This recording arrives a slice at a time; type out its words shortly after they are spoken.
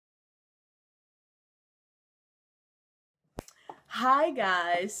Hi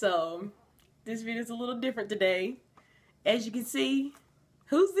guys, so this video is a little different today. As you can see,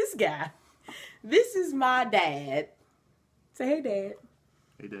 who's this guy? This is my dad. Say hey dad.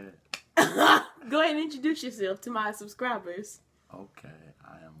 Hey dad. Go ahead and introduce yourself to my subscribers. Okay,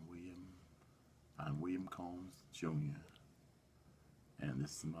 I'm William Combs Jr. And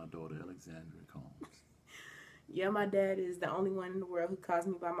this is my daughter Alexandra Combs. Yeah, my dad is the only one in the world who calls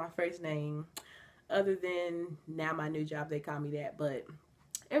me by my first name. Other than now my new job, they call me that. But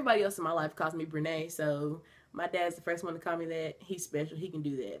everybody else in my life calls me Brene. So my dad's the first one to call me that. He's special. He can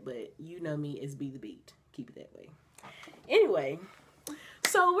do that. But you know me as BetheBeat. Keep it that way. Anyway,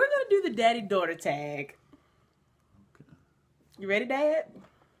 so we're going to do the daddy-daughter tag. Okay. You ready, Dad?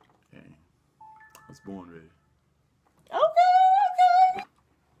 Okay. I was born ready. Okay.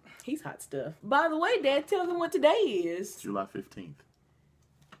 He's hot stuff. By the way, Dad, tell them what today is. July 15th.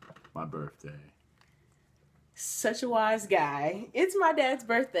 My birthday. Such a wise guy. It's my dad's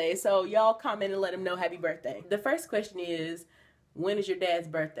birthday, so y'all comment and let him know happy birthday. The first question is, when is your dad's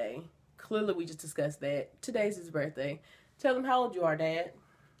birthday? Clearly, we just discussed that. Today's his birthday. Tell him how old you are, Dad.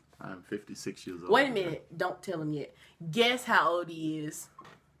 I'm 56 years old. Wait a minute. Don't tell him yet. Guess how old he is.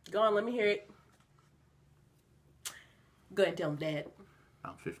 Go on, let me hear it. Go ahead and tell him, Dad.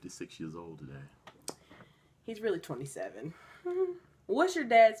 I'm 56 years old today. He's really 27. What's your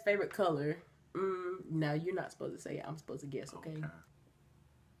dad's favorite color? No, you're not supposed to say it. I'm supposed to guess, okay?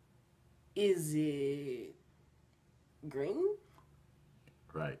 Is it green?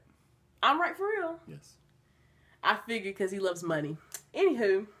 Right. I'm right for real. Yes. I figured because he loves money.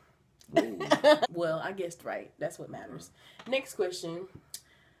 Anywho. Well, I guessed right. That's what matters. Next question.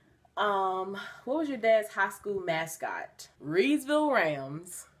 What was your dad's high school mascot? Reedsville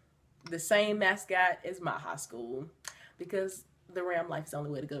Rams. The same mascot as my high school. Because the Ram life is the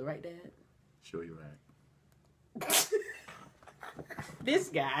only way to go, right, Dad? Sure, you're right. This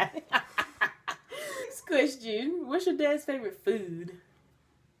guy. Next question. What's your dad's favorite food?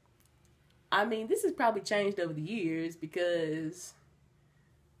 I mean, this has probably changed over the years because,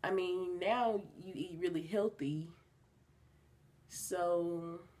 I mean, now you eat really healthy.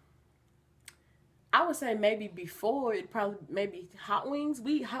 So, I would say maybe before, it probably maybe hot wings.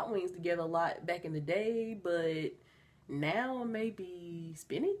 We eat hot wings together a lot back in the day, but now maybe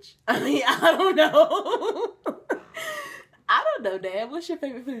spinach? I mean, I don't know. I don't know, Dad. What's your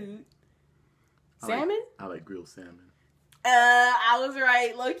favorite food? Salmon? I like grilled salmon. I was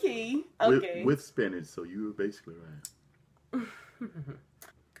right, low key. Okay. With spinach, so you were basically right.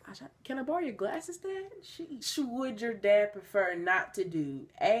 Gosh, can I borrow your glasses, Dad? Would your dad prefer not to do?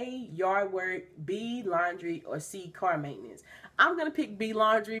 A, yard work, B, laundry, or C, car maintenance? I'm gonna pick B,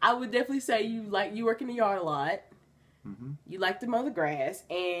 laundry. I would definitely say you work in the yard a lot. Mm-hmm. You like to mow the grass,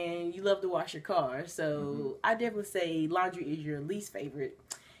 and you love to wash your car. So I definitely say laundry is your least favorite.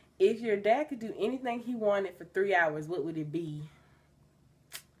 If your dad could do anything he wanted for 3 hours, what would it be?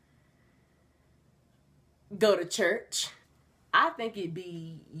 Go to church. I think it'd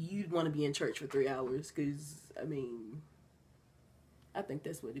be you'd want to be in church for 3 hours because, I mean, I think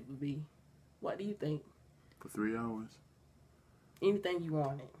that's what it would be. What do you think? For 3 hours? Anything you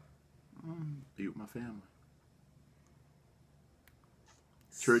wanted. Be with my family.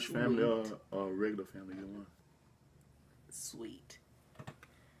 Church family or regular family, you want? Sweet.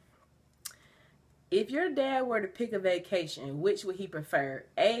 If your dad were to pick a vacation, which would he prefer?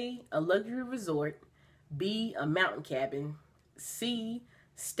 A luxury resort. B, a mountain cabin. C,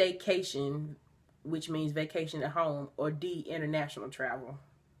 staycation, which means vacation at home. Or D, international travel.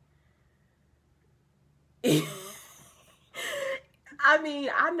 I mean,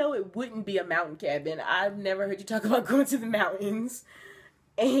 I know it wouldn't be a mountain cabin. I've never heard you talk about going to the mountains.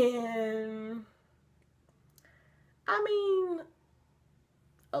 And, I mean,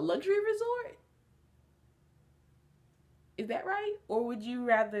 a luxury resort? Is that right? Or would you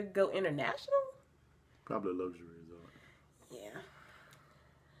rather go international? Probably a luxury resort. Yeah.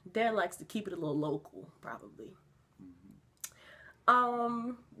 Dad likes to keep it a little local, probably.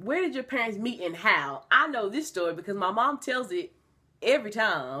 Where did your parents meet and how? I know this story because my mom tells it every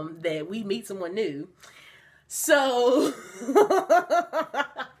time that we meet someone new. So,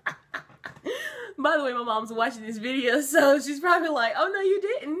 by the way, my mom's watching this video, so she's probably like, oh, no, you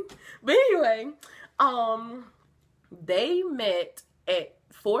didn't. But anyway, they met at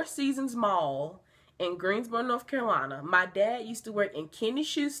Four Seasons Mall in Greensboro, North Carolina. My dad used to work in Kenny's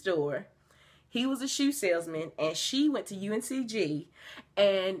shoe store. He was a shoe salesman, and she went to UNCG,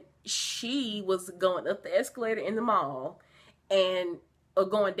 and she was going up the escalator in the mall, or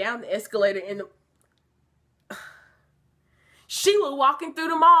going down the escalator in the... She was walking through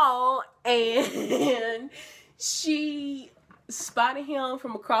the mall, and she spotted him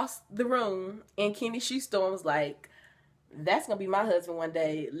from across the room in Kenny's shoe store and was like, that's gonna be my husband one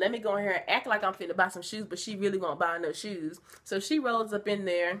day. Let me go in here and act like I'm finna buy some shoes, but she really won't buy no shoes. So she rolls up in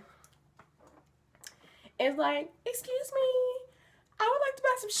there and is like, excuse me, I would like to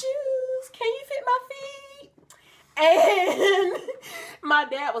buy some shoes. Can you fit my feet? And my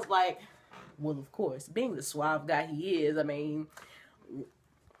dad was like, well, of course, being the suave guy he is, I mean,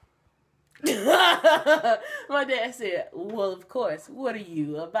 my dad said, well, of course, what are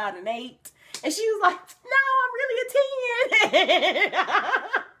you, about an 8? And she was like, no, I'm really a 10.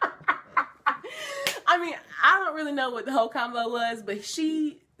 I mean, I don't really know what the whole combo was, but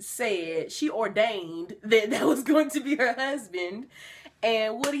she said, she ordained that was going to be her husband.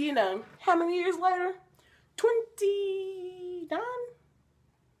 And what do you know? How many years later? 29?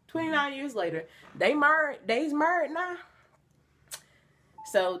 29 years later. They's married now.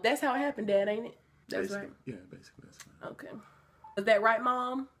 So that's how it happened, Dad, ain't it? That's basically, right. Yeah, basically that's right. Okay. Was that right,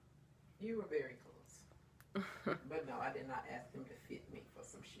 Mom? You were very close. But no, I did not ask them to fit me for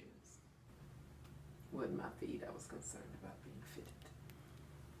some shoes. Wasn't my feet. I was concerned about being fitted.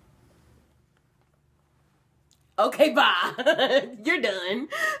 Okay, bye. You're done.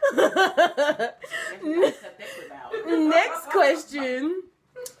 Next question.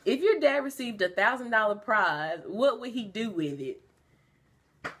 If your dad received a $1,000 prize, what would he do with it?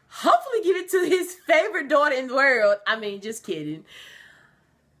 Hopefully give it to his favorite daughter in the world. I mean, just kidding.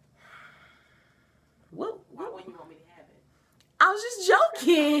 Why wouldn't you want me to have it? I was just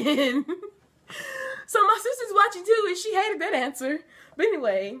joking. So my sister's watching too, and she hated that answer. But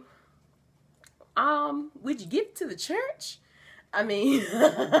anyway, would you give it to the church? I mean,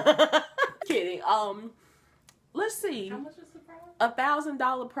 kidding. Let's see. How much was the prize?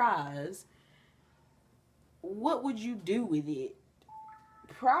 $1,000 prize. What would you do with it?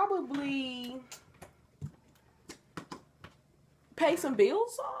 Probably pay some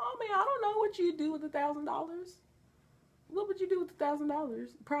bills. I mean, I don't know what you'd do with $1,000. What would you do with $1,000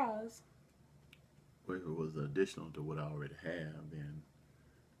 prize? Well, if it was additional to what I already have, then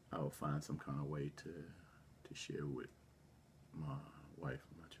I would find some kind of way to share with my wife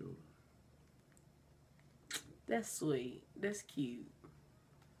and my children. That's sweet. That's cute.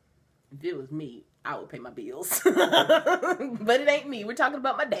 If it was me, I would pay my bills. But it ain't me. We're talking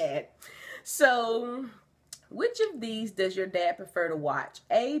about my dad. So, which of these does your dad prefer to watch?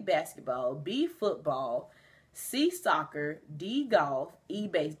 A, basketball. B, football. C, soccer. D, golf. E,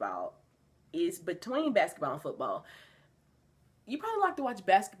 baseball. It's between basketball and football. You probably like to watch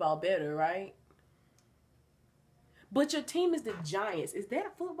basketball better, right? But your team is the Giants. Is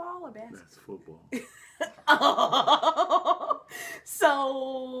that football or basketball? That's football. Oh.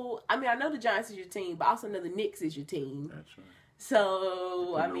 So, I mean, I know the Giants is your team, but I also know the Knicks is your team. That's right.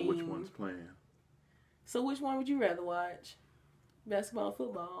 So, I mean, which one's playing. So, which one would you rather watch? Basketball or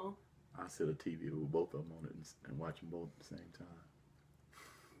football? I set a TV with both of them on it and watch them both at the same time.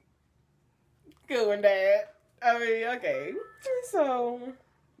 Good one, Dad. I mean, okay. So,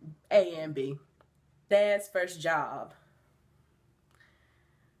 A and B. Dad's first job.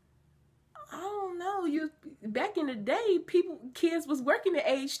 I don't know. Back in the day, kids was working at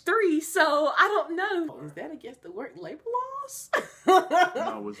age 3, so I don't know. Is that against the work labor laws?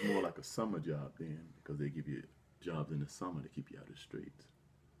 No, it was more like a summer job then, because they give you jobs in the summer to keep you out of the streets.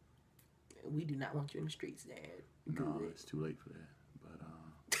 We do not want you in the streets, Dad. No, it's too late for that. But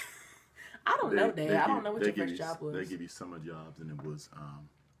I don't know, Dad. I don't know what your first job was. They give you summer jobs, and it was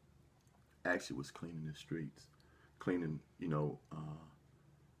actually was cleaning the streets, cleaning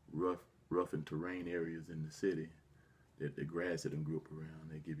rough and terrain areas in the city that the grass that grew up around.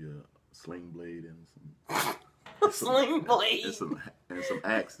 They give you a sling blade and some sling blade and some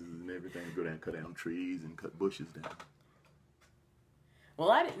axes and everything to go down and cut down trees and cut bushes down.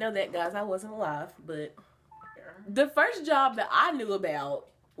 Well, I didn't know that, guys. I wasn't alive, but the first job that I knew about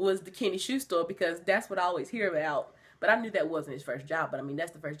was the Kenny shoe store because that's what I always hear about. But I knew that wasn't his first job. But I mean,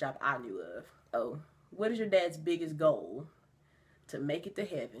 that's the first job I knew of. Oh, what is your dad's biggest goal? To make it to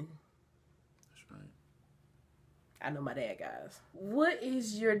heaven. That's right. I know my dad, guys. What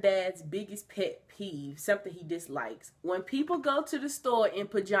is your dad's biggest pet peeve? Something he dislikes. When people go to the store in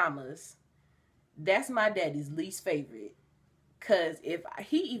pajamas, that's my daddy's least favorite. Because if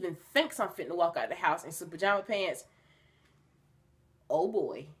he even thinks I'm fitting to walk out the house in some pajama pants, oh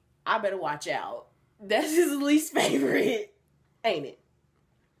boy, I better watch out. That's his least favorite, ain't it?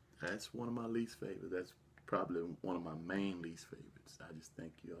 That's one of my least favorites. That's probably one of my main least favorites. I just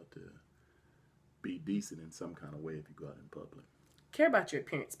think you ought to be decent in some kind of way if you go out in public. Care about your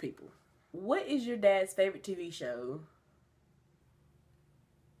appearance, people. What is your dad's favorite TV show?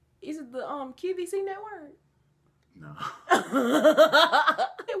 Is it the QVC network? No.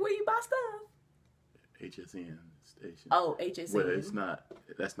 Where you buy stuff? HSN station. Oh, HSN. Well, it's not.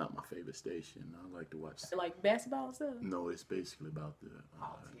 That's not my favorite station. I like to watch. Like basketball and stuff? No, it's basically about the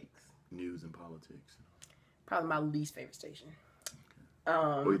Politics. news and politics. Probably my least favorite station. Okay.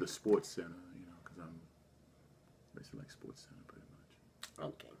 Or either Sports Center, because I'm basically like Sports Center pretty much.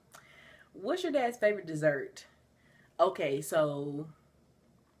 Okay. What's your dad's favorite dessert? Okay, so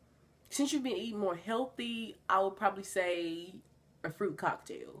since you've been eating more healthy, I would probably say a fruit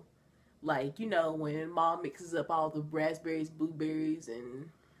cocktail. Like, when mom mixes up all the raspberries, blueberries, and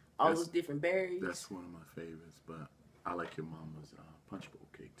all those different berries. That's one of my favorites, but I like your mama's punch bowl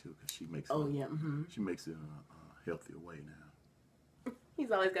cake too, because she makes she makes it in a healthier way now. He's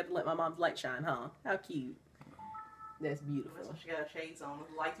always got to let my mom's light shine, huh? How cute. That's beautiful. That's why she got her shades on.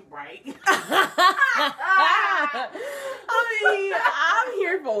 The light's bright. I mean, I'm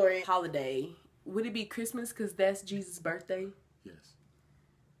here for it. Holiday. Would it be Christmas because that's Jesus' birthday? Yes.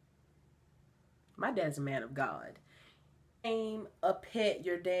 My dad's a man of God. Name a pet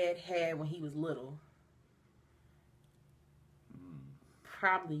your dad had when he was little.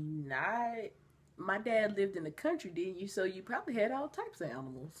 Probably not. My dad lived in the country, didn't you? So you probably had all types of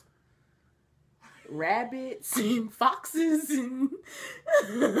animals. Rabbits and foxes and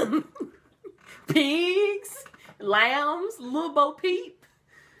pigs, lambs, little Bo Peep.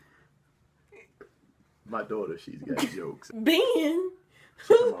 My daughter, she's got jokes. Ben.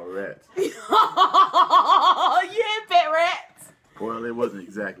 She's talking about rats. Oh, you had pet rats? Well, it wasn't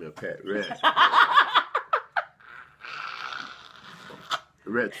exactly a pet rat. The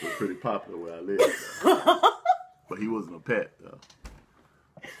rats were pretty popular where I lived. But he wasn't a pet, though.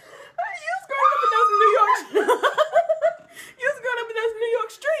 You was growing up in those New York. You was growing up in those New York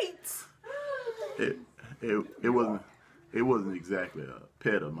streets. It wasn't exactly a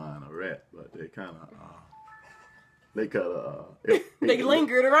pet of mine, a rat, but they kind of they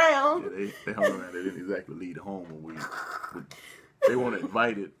lingered around. Yeah, they hung around. They didn't exactly lead home when they weren't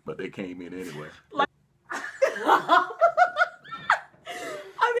invited, but they came in anyway.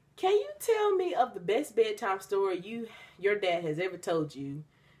 Can you tell me of the best bedtime story your dad has ever told you?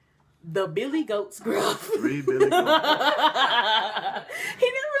 The Billy Goat's Gruff. 3 Billy Goats. He never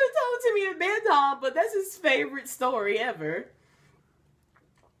really told it to me at bedtime, but that's his favorite story ever.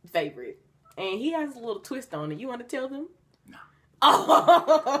 Favorite. And he has a little twist on it. You want to tell them? No.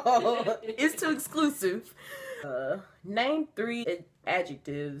 Oh, it's too exclusive. Name 3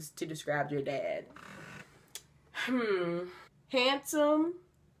 adjectives to describe your dad. Handsome.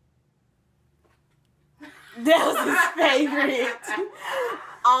 That was his favorite.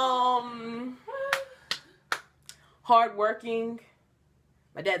 Hardworking.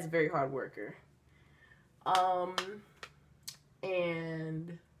 My dad's a very hard worker.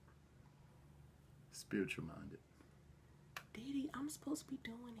 And Spiritual minded. Daddy, I'm supposed to be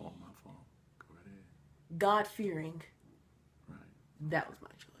doing it. Oh, my fault. Go right ahead. God fearing. Right. That was my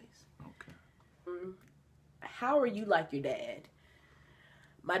choice. Okay. How are you like your dad?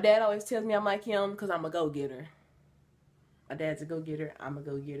 My dad always tells me I'm like him because I'm a go-getter. My dad's a go-getter. I'm a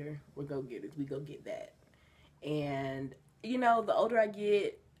go-getter. We're go-getters. We go get that. And, the older I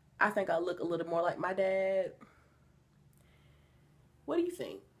get, I think I look a little more like my dad. What do you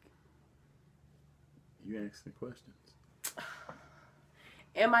think? You ask the questions.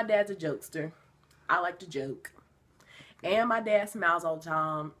 And my dad's a jokester. I like to joke. And my dad smiles all the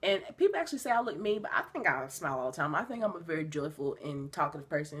time. And people actually say I look mean, but I think I smile all the time. I think I'm a very joyful and talkative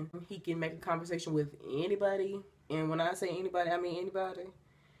person. He can make a conversation with anybody. And when I say anybody, I mean anybody.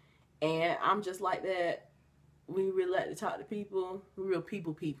 And I'm just like that. We really like to talk to people. We're real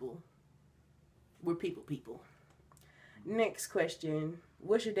people. We're people. Next question.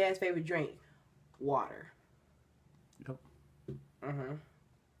 What's your dad's favorite drink? Water. Yep.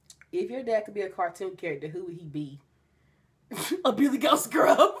 If your dad could be a cartoon character, who would he be? A Billy Goat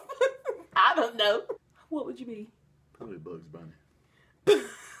Scrub? I don't know. What would you be? Probably Bugs Bunny.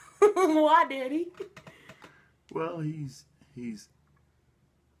 Why, Daddy? Well, he's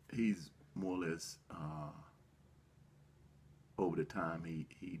more or less over the time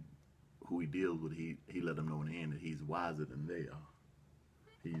who he deals with, he let them know in the end that he's wiser than they are.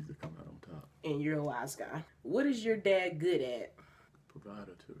 He used to come out on top. And you're a wise guy. What is your dad good at?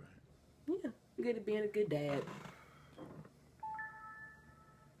 Provider too, right? Yeah, good at being a good dad.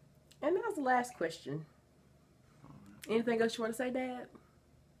 And that was the last question. Anything else you want to say, Dad?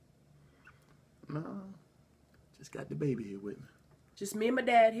 No, just got the baby here with me. Just me and my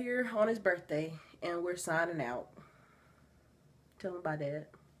dad here on his birthday, and we're signing out. Tell him bye, Dad.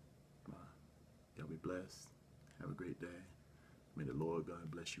 Bye. Y'all be blessed. Have a great day. May the Lord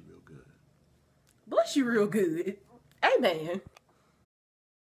God bless you real good. Bless you real good. Amen.